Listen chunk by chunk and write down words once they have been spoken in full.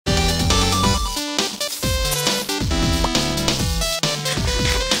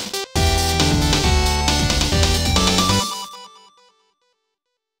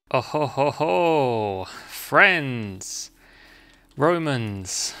Oh ho ho ho! Friends,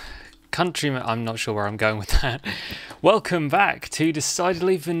 Romans, countrymen. I'm not sure where I'm going with that. Welcome back to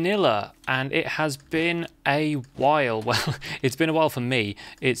Decidedly Vanilla, and it has been a while. Well, it's been a while for me.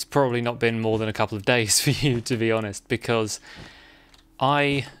 It's probably not been more than a couple of days for you, to be honest, because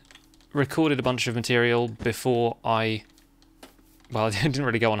I recorded a bunch of material before I didn't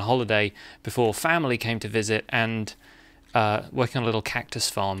really go on holiday, before family came to visit, and working on a little cactus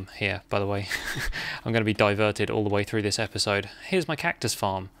farm here, by the way. I'm going to be diverted all the way through this episode. Here's my cactus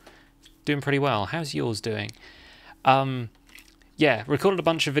farm. Doing pretty well. How's yours doing? Yeah, recorded a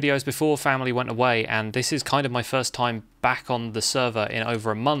bunch of videos before family went away, and this is kind of my first time back on the server in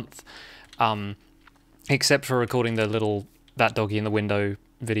over a month, except for recording the that doggy in the window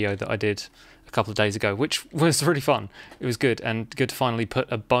video that I did a couple of days ago, which was really fun. It was good, and good to finally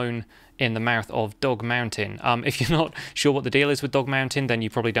put a bone in the mouth of Dog Mountain. If you're not sure what the deal is with Dog Mountain, then you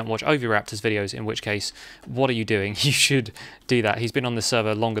probably don't watch Oviraptor's videos, in which case, what are you doing? You should do that. He's been on the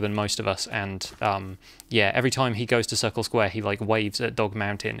server longer than most of us, and yeah, every time he goes to Circle Square, he like waves at Dog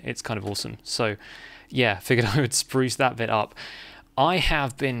Mountain. It's kind of awesome. So yeah, figured I would spruce that bit up. I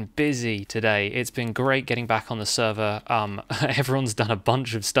have been busy today. It's been great getting back on the server. Everyone's done a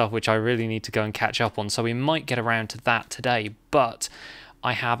bunch of stuff which I really need to go and catch up on, so we might get around to that today, but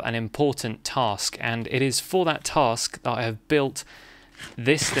I have an important task, and it is for that task that I have built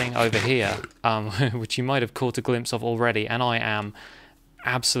this thing over here, which you might have caught a glimpse of already, and I am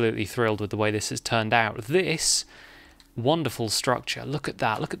absolutely thrilled with the way this has turned out. This wonderful structure, look at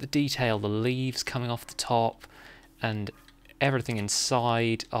that, look at the detail, the leaves coming off the top, and everything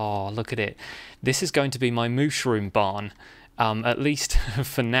inside. Oh, look at it. This is going to be my Mooshroom barn. At least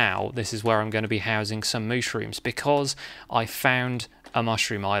for now, this is where I'm going to be housing some mushrooms, because I found a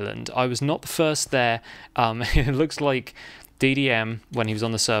mushroom island. I was not the first there. It looks like DDM, when he was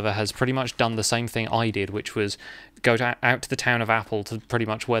on the server, has pretty much done the same thing I did, which was go out to the town of Apple, to pretty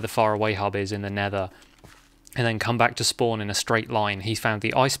much where the faraway hub is in the nether, and then come back to spawn in a straight line. He found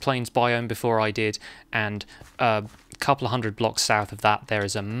the Ice Plains biome before I did, and a couple of hundred blocks south of that there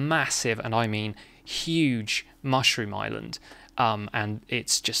is a massive, and I mean huge, mushroom island. And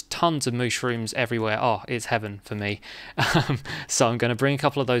it's just tons of mushrooms everywhere. Oh, it's heaven for me. So I'm going to bring a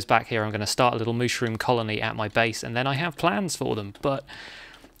couple of those back here. I'm going to start a little mushroom colony at my base, and then I have plans for them. But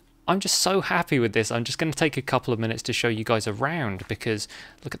I'm just so happy with this. I'm just going to take a couple of minutes to show you guys around, because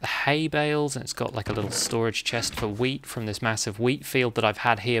look at the hay bales, and it's got like a little storage chest for wheat from this massive wheat field that I've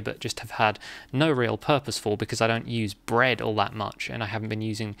had here, but just have had no real purpose for, because I don't use bread all that much, and I haven't been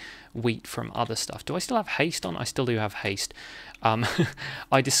using wheat from other stuff. Do I still have haste on? I still do have haste.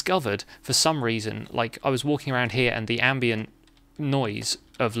 I discovered, for some reason, like I was walking around here and the ambient noise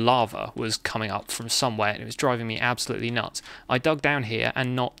of lava was coming up from somewhere, and it was driving me absolutely nuts. I dug down here,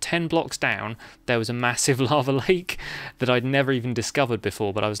 and not 10 blocks down there was a massive lava lake that I'd never even discovered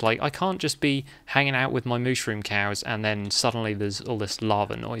before, but I was like, I can't just be hanging out with my mushroom cows and then suddenly there's all this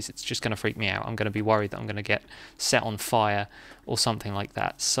lava noise. It's just going to freak me out. I'm going to be worried that I'm going to get set on fire or something like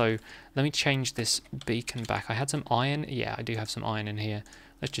that. So let me change this beacon back. I had some iron. Yeah, I do have some iron in here.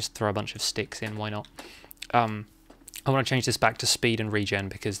 Let's just throw a bunch of sticks in, why not? I want to change this back to speed and regen,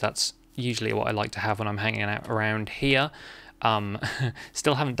 because that's usually what I like to have when I'm hanging out around here.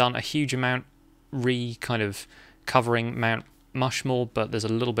 Still haven't done a huge amount kind of covering Mount Mushmore, but there's a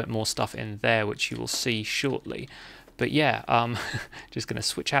little bit more stuff in there which you will see shortly. But yeah, just going to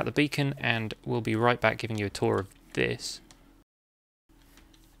switch out the beacon, and we'll be right back giving you a tour of this.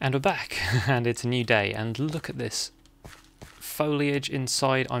 And we're back, and it's a new day, and look at this foliage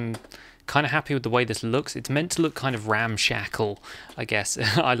inside. I'm kind of happy with the way this looks. It's meant to look kind of ramshackle, I guess.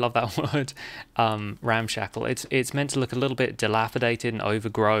 I love that word, ramshackle. It's meant to look a little bit dilapidated and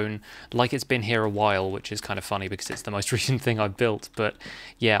overgrown, like it's been here a while, which is kind of funny because it's the most recent thing I built. But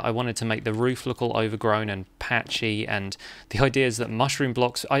yeah, I wanted to make the roof look all overgrown and patchy, and the idea is that mushroom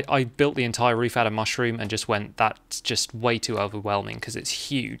blocks, I built the entire roof out of mushroom and just went, that's just way too overwhelming because it's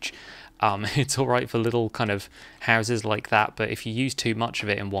huge. It's alright for little kind of houses like that, but if you use too much of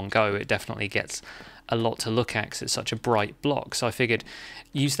it in one go, it definitely gets a lot to look at because it's such a bright block. So I figured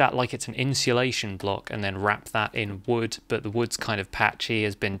use that like it's an insulation block and then wrap that in wood, but the wood's kind of patchy,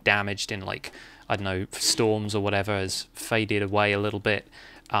 has been damaged in, like, I don't know, storms or whatever, has faded away a little bit.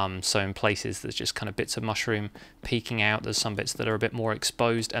 So in places there's just kind of bits of mushroom peeking out, there's some bits that are a bit more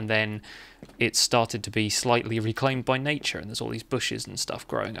exposed, and then it's started to be slightly reclaimed by nature, and there's all these bushes and stuff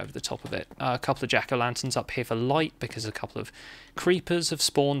growing over the top of it. A couple of jack-o'-lanterns up here for light, because a couple of creepers have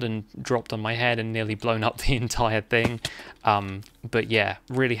spawned and dropped on my head and nearly blown up the entire thing. But yeah,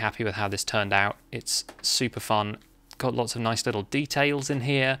 really happy with how this turned out. It's super fun. got lots of nice little details in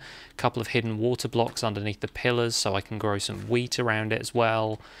here, a couple of hidden water blocks underneath the pillars so I can grow some wheat around it as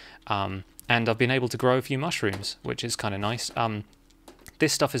well, and I've been able to grow a few mushrooms, which is kind of nice.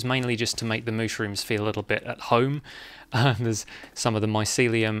 This stuff is mainly just to make the Mooshrooms feel a little bit at home. There's some of the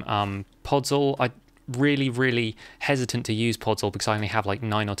mycelium podzol. I really hesitant to use podzol because I only have like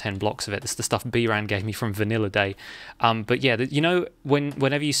 9 or 10 blocks of it. This is the stuff B-Ran gave me from Vanilla Day. But yeah, you know,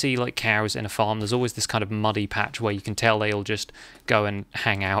 whenever you see like cows in a farm, there's always this kind of muddy patch where you can tell they'll just go and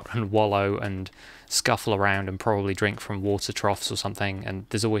hang out and wallow and scuffle around and probably drink from water troughs or something, and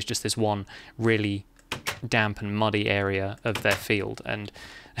there's always just this one really damp and muddy area of their field, and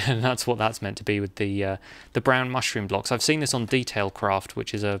that's what that's meant to be with the brown mushroom blocks. I've seen this on Detail Craft,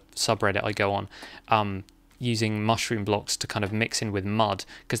 which is a subreddit I go on, using mushroom blocks to kind of mix in with mud,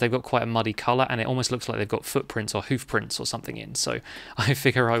 because they've got quite a muddy colour and it almost looks like they've got footprints or hoof prints or something in. So I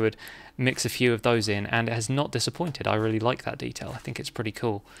figure I would mix a few of those in, and it has not disappointed. I really like that detail. I think it's pretty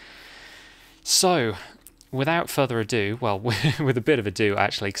cool. So without further ado, well, with a bit of ado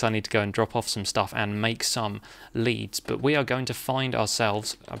actually, because I need to go and drop off some stuff and make some leads, but we are going to find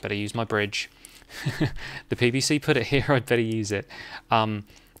ourselves, I better use my bridge, the PVC put it here, I'd better use it.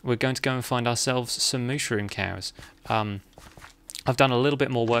 We're going to go and find ourselves some Mooshroom cows. I've done a little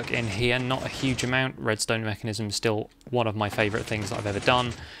bit more work in here, not a huge amount. Redstone mechanism is still one of my favourite things that I've ever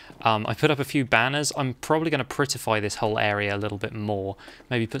done. I put up a few banners. I'm probably going to prettify this whole area a little bit more.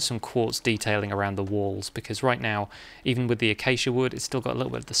 Maybe put some quartz detailing around the walls, because right now, even with the acacia wood, it's still got a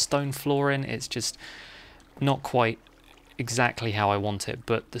little bit of the stone floor in. It's just not quite exactly how I want it,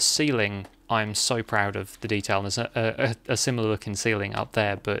 but the ceiling, I'm so proud of the detail. There's a similar looking ceiling up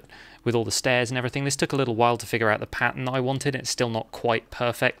there, but with all the stairs and everything. This took a little while to figure out the pattern that I wanted. It's still not quite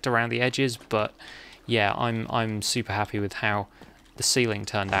perfect around the edges, but yeah, I'm super happy with how the ceiling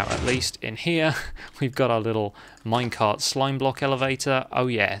turned out, at least. In here, we've got our little minecart slime block elevator. Oh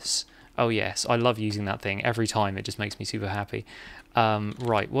yes, I love using that thing every time. It just makes me super happy.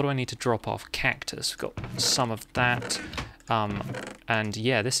 Right, what do I need to drop off? Cactus, we've got some of that. And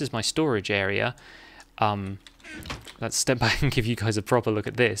yeah, this is my storage area. Let's step back and give you guys a proper look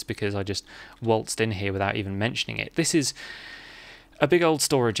at this, because I just waltzed in here without even mentioning it. This is a big old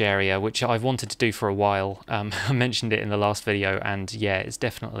storage area, which I've wanted to do for a while. I mentioned it in the last video, and yeah, it's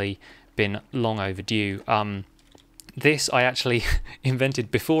definitely been long overdue. This I actually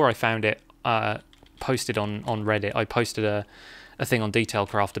invented before I found it posted on Reddit. I posted a thing on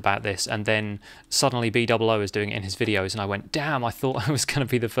Detailcraft about this, and then suddenly B00 was doing it in his videos, and I went, damn, I thought I was going to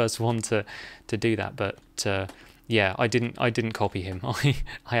be the first one to do that, but yeah, I didn't copy him.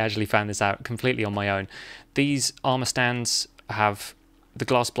 I actually found this out completely on my own. These armor stands have the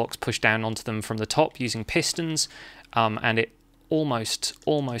glass blocks pushed down onto them from the top using pistons, and it almost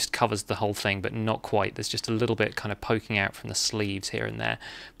covers the whole thing, but not quite. There's just a little bit kind of poking out from the sleeves here and there,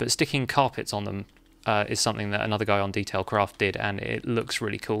 but sticking carpets on them is something that another guy on Detailcraft did, and it looks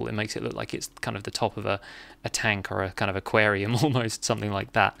really cool. It makes it look like it's kind of the top of a tank or a kind of aquarium, almost, something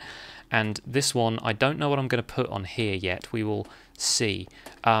like that. And this one, I don't know what I'm going to put on here yet. We will see.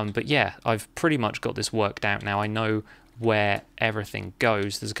 But yeah, I've pretty much got this worked out now. I know where everything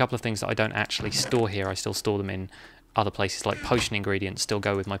goes. There's a couple of things that I don't actually store here. I still store them in other places, like potion ingredients still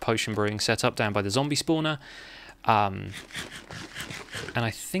go with my potion brewing setup down by the zombie spawner. And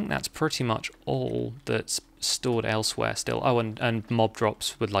I think that's pretty much all that's stored elsewhere still. Oh, and mob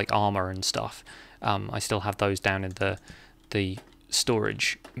drops with like armor and stuff. I still have those down in the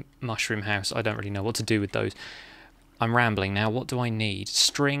storage mushroom house. I don't really know what to do with those. I'm rambling now. What do I need?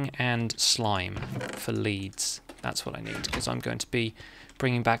 String and slime for leads. That's what I need, because I'm going to be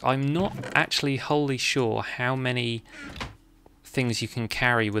bringing back... I'm not actually wholly sure how many things you can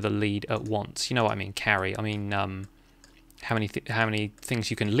carry with a lead at once. You know what I mean, carry. I mean, how many things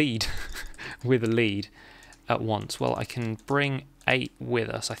you can lead with a lead at once. Well, I can bring 8 with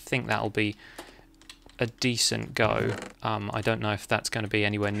us. I think that'll be a decent go. I don't know if that's going to be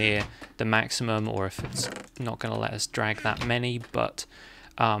anywhere near the maximum, or if it's not going to let us drag that many, but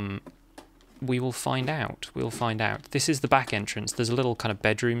we will find out. We'll find out. This is the back entrance. There's a little kind of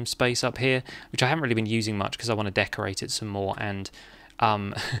bedroom space up here, which I haven't really been using much because I want to decorate it some more, and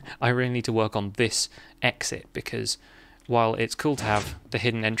I really need to work on this exit, because while it's cool to have the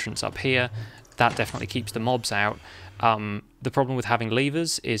hidden entrance up here, that definitely keeps the mobs out. The problem with having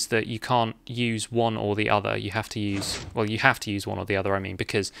levers is that you can't use one or the other. You have to use, well, you have to use one or the other, I mean,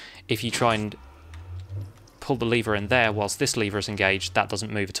 because if you try and pull the lever in there whilst this lever is engaged, that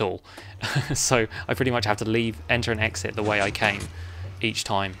doesn't move at all. So I pretty much have to enter and exit the way I came each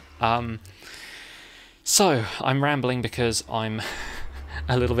time. So I'm rambling because I'm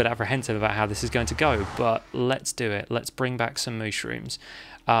a little bit apprehensive about how this is going to go, but let's do it. Let's bring back some mushrooms.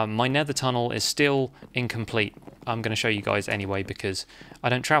 My nether tunnel is still incomplete. I'm going to show you guys anyway because I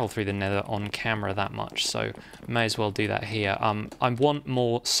don't travel through the nether on camera that much, so may as well do that here. I want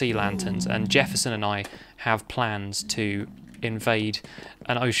more sea lanterns, and Jefferson and I have plans to invade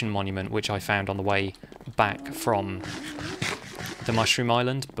an ocean monument which I found on the way back from the Mushroom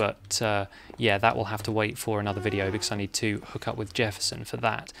Island, but yeah, that will have to wait for another video because I need to hook up with Jefferson for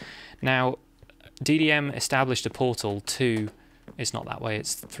that. Now, DDM established a portal to... It's not that way,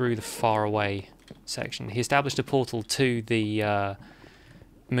 it's through the far away section. He established a portal to the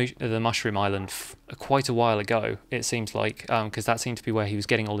Mushroom Island quite a while ago, it seems like, because that seemed to be where he was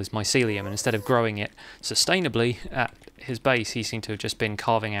getting all his mycelium, and instead of growing it sustainably at his base, he seemed to have just been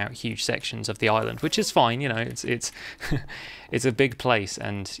carving out huge sections of the island, which is fine, you know, it's it's a big place,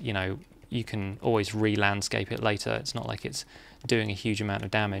 and, you know, you can always re-landscape it later. It's not like it's doing a huge amount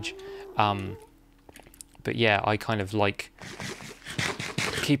of damage. But yeah, I kind of like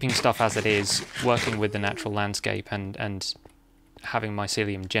keeping stuff as it is, working with the natural landscape, and having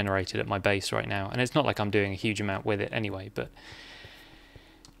mycelium generated at my base right now. And it's not like I'm doing a huge amount with it anyway, but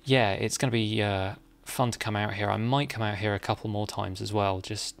yeah, it's going to be fun to come out here. I might come out here a couple more times as well,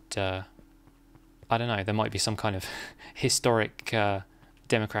 just, I don't know, there might be some kind of historic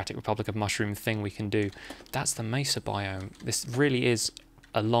Democratic Republic of Mushroom thing we can do. That's the Mesa biome. This really is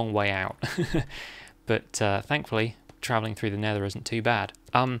a long way out. But thankfully, travelling through the nether isn't too bad.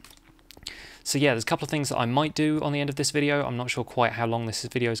 So yeah, there's a couple of things that I might do on the end of this video. I'm not sure quite how long this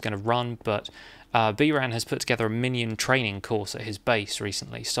video is going to run, but B-Ran has put together a minion training course at his base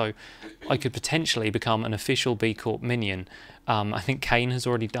recently, so I could potentially become an official B Corp minion. I think Kane has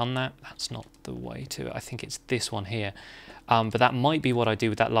already done that. That's not the way to it. I think it's this one here. But that might be what I do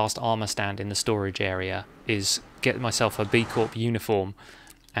with that last armour stand in the storage area, is get myself a B Corp uniform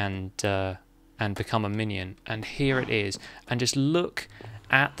and become a minion. And here it is. And just look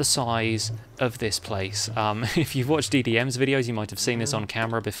at the size of this place. If you've watched DDM's videos, you might have seen this on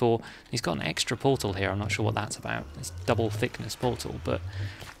camera before. He's got an extra portal here. I'm not sure what that's about. It's double thickness portal, but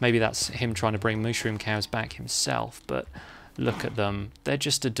maybe that's him trying to bring mushroom cows back himself. But look at them. They're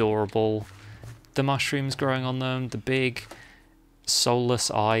just adorable. The mushrooms growing on them, the big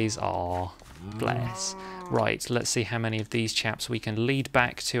soulless eyes. Ah, bless. Right, let's see how many of these chaps we can lead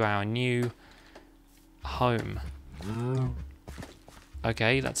back to our new home.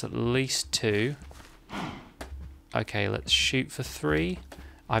 Okay, that's at least 2. Okay, let's shoot for 3.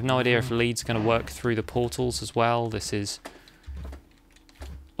 I have no idea if lead's going to work through the portals as well. This is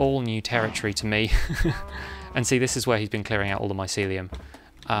all new territory to me. And see, this is where he's been clearing out all the mycelium.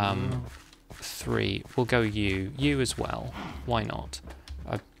 3. We'll go you. You as well. Why not?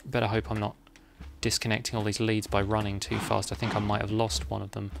 I better hope I'm not disconnecting all these leads by running too fast. I think I might have lost one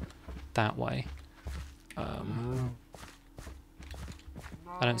of them that way.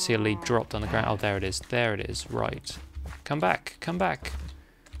 I don't see a lead dropped on the ground. Oh, there it is. There it is. Right. Come back. Come back.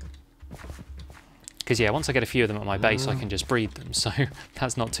 Because, yeah, once I get a few of them at my base, I can just breed them. So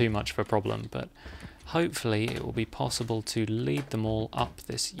that's not too much of a problem. But hopefully it will be possible to lead them all up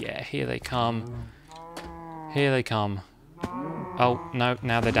this... Yeah, here they come. Here they come. Oh, no.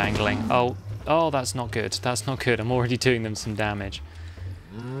 Now they're dangling. Oh, that's not good. That's not good. I'm already doing them some damage.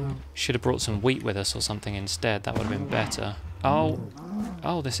 Should have brought some wheat with us or something instead. That would have been better.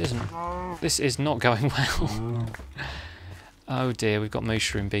 Oh, this is not going well. Oh dear, we've got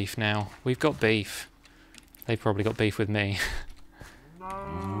mushroom beef now. We've got beef. They've probably got beef with me.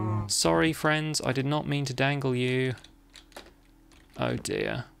 Sorry, friends, I did not mean to dangle you. Oh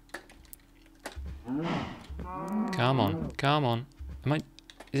dear. Come on, come on.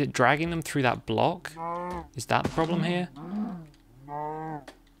 Is it dragging them through that block? Is that the problem here?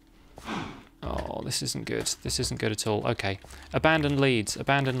 Oh, this isn't good. This isn't good at all. Okay. Abandon leads.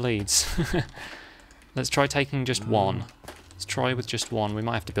 Abandon leads. Let's try taking just one. Let's try with just one. We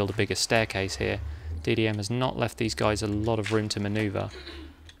might have to build a bigger staircase here. DDM has not left these guys a lot of room to maneuver.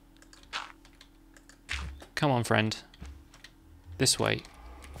 Come on, friend. This way.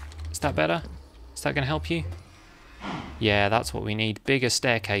 Is that better? Is that going to help you? Yeah, that's what we need. Bigger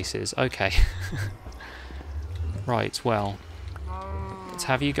staircases. Okay. Right, well. Let's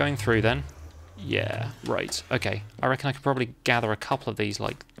have you going through then. Yeah, right. Okay. I reckon I could probably gather a couple of these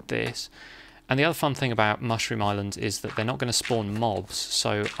like this. And the other fun thing about Mushroom Islands is that they're not going to spawn mobs,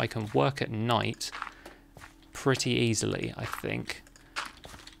 so I can work at night pretty easily, I think.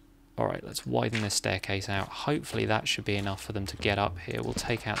 Alright, let's widen this staircase out. Hopefully that should be enough for them to get up here. We'll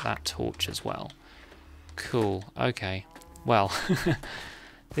take out that torch as well. Cool. Okay. Well,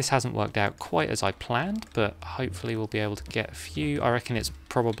 This hasn't worked out quite as I planned, but hopefully we'll be able to get a few. I reckon it's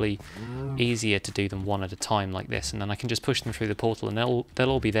probably easier to do them one at a time like this, and then I can just push them through the portal and they'll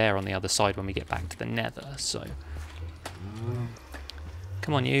all be there on the other side when we get back to the nether, so...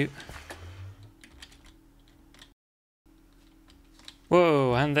 Come on, you.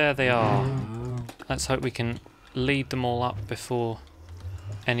 Whoa, and there they are. Let's hope we can lead them all up before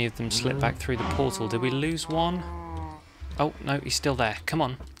any of them slip back through the portal. Did we lose one? Oh, no, he's still there. Come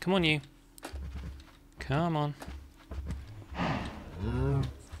on. Come on, you. Come on.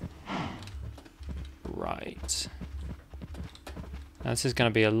 Right. Now, this is going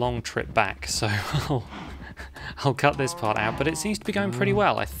to be a long trip back, so I'll cut this part out, but it seems to be going pretty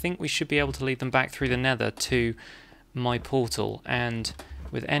well. I think we should be able to lead them back through the nether to my portal, and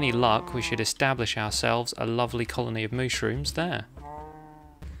with any luck, we should establish ourselves a lovely colony of Mooshrooms there.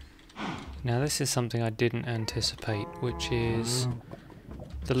 Now this is something I didn't anticipate, which is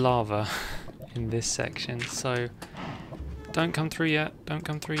the lava in this section, so don't come through yet, don't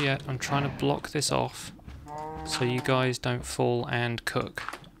come through yet. I'm trying to block this off so you guys don't fall and cook.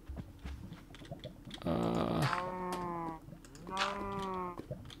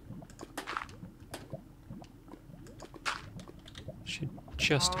 Should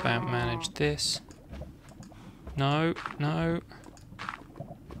just about manage this. No, no.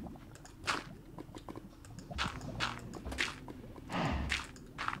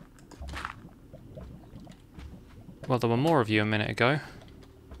 Well, there were more of you a minute ago.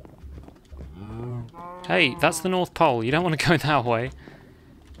 Hey, that's the North Pole. You don't want to go that way.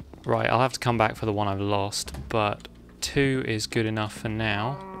 Right, I'll have to come back for the one I've lost, but 2 is good enough for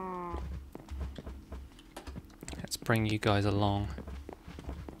now. Let's bring you guys along.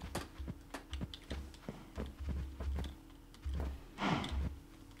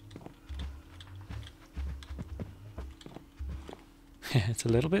 It's a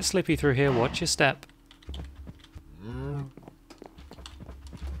little bit slippy through here. Watch your step.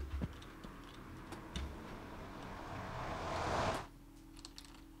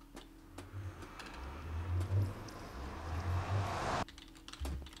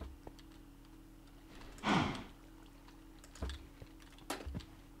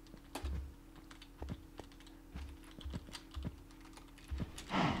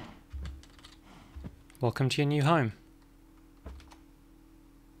 Welcome to your new home.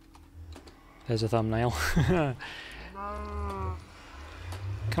 There's a thumbnail.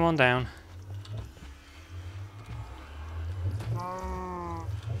 Come on down.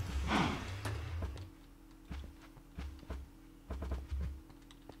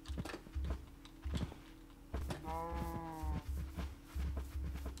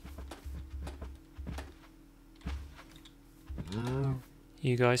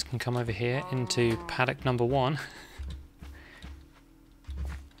 You guys can come over here into paddock number 1.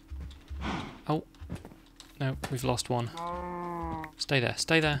 Oh, no, we've lost one. Stay there,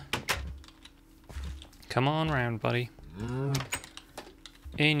 stay there. Come on round, buddy.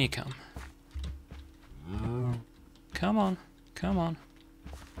 In you come. Come on, come on.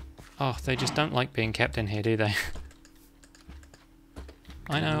 Oh, they just don't like being kept in here, do they?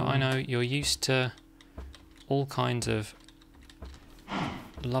 I know, you're used to all kinds of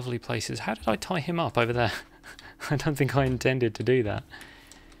lovely places. How did I tie him up over there? I don't think I intended to do that.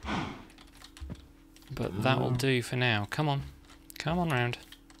 But that will do for now. Come on. Come on round.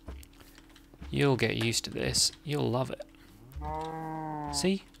 You'll get used to this. You'll love it.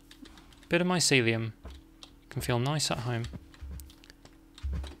 See? Bit of mycelium. Can feel nice at home.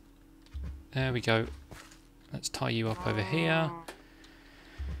 There we go. Let's tie you up over here.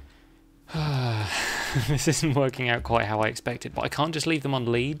 This isn't working out quite how I expected, but I can't just leave them on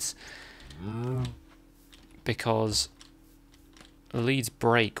leads because the leads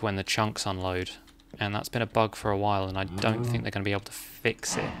break when the chunks unload, and that's been a bug for a while, and I don't think they're going to be able to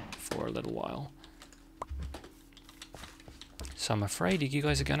fix it for a little while. So I'm afraid you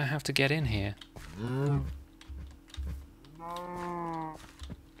guys are going to have to get in here.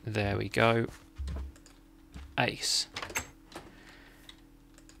 There we go. Ace.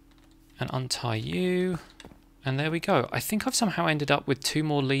 And untie you, and there we go. I think I've somehow ended up with 2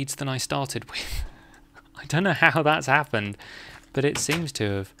 more leads than I started with. I don't know how that's happened, but it seems to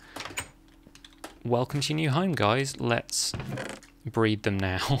have. Welcome to your new home, guys. Let's breed them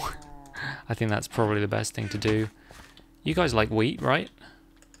now. I think that's probably the best thing to do. You guys like wheat, right?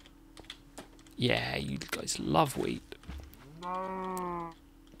 Yeah, you guys love wheat.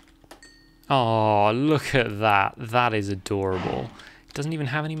 Oh, look at that. That is adorable. Doesn't even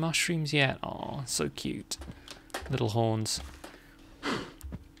have any mushrooms yet. Oh, so cute. Little horns.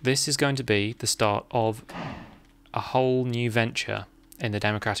 This is going to be the start of a whole new venture. in the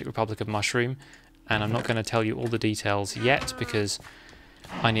Democratic Republic of Mooshrooms, and I'm not going to tell you all the details yet because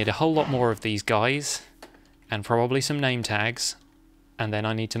I need a whole lot more of these guys and probably some name tags, and then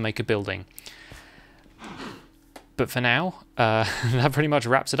I need to make a building. But for now, that pretty much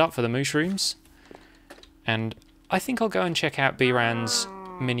wraps it up for the Mooshrooms, and I think I'll go and check out B-Ran's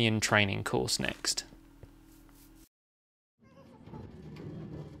minion training course next.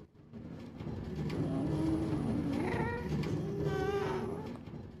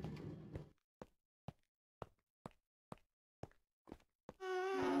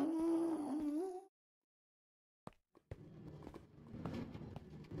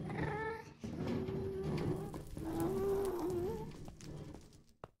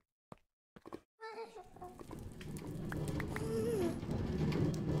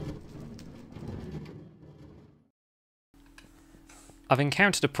 I've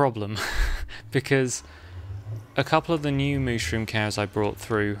encountered a problem because a couple of the new Mooshroom cows I brought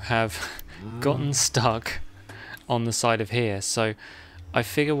through have gotten stuck on the side of here, so I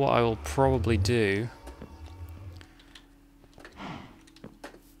figure what I will probably do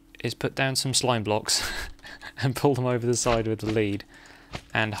is put down some slime blocks and pull them over the side with the lead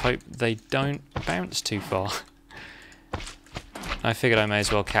and hope they don't bounce too far. I figured I may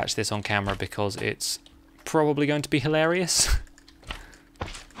as well catch this on camera because it's probably going to be hilarious.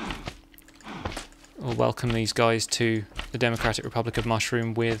 We'll welcome these guys to the Democratic Republic of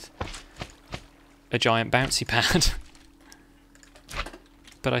Mooshrooms with a giant bouncy pad.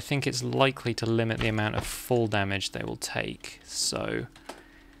 But I think it's likely to limit the amount of fall damage they will take, so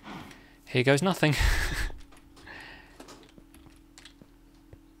here goes nothing.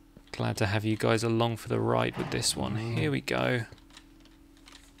 Glad to have you guys along for the ride with this one. Here we go.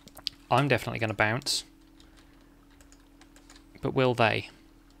 I'm definitely going to bounce, but will they?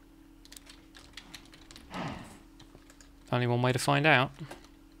 Only one way to find out.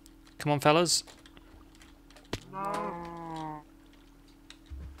 Come on, fellas.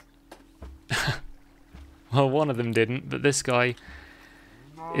 Well, one of them didn't, but this guy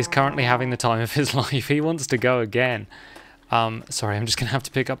is currently having the time of his life. He wants to go again. Sorry, I'm just going to have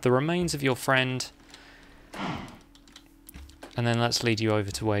to pick up the remains of your friend. And then let's lead you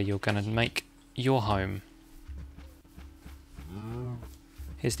over to where you're going to make your home.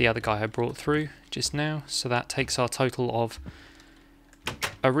 Here's the other guy I brought through just now, so that takes our total of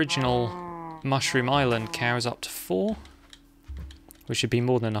original Mushroom Island cows up to 4, which should be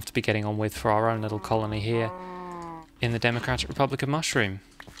more than enough to be getting on with for our own little colony here in the Democratic Republic of Mooshrooms.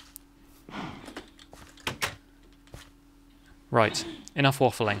 Right, enough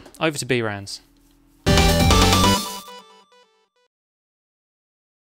waffling. Over to B-Rans.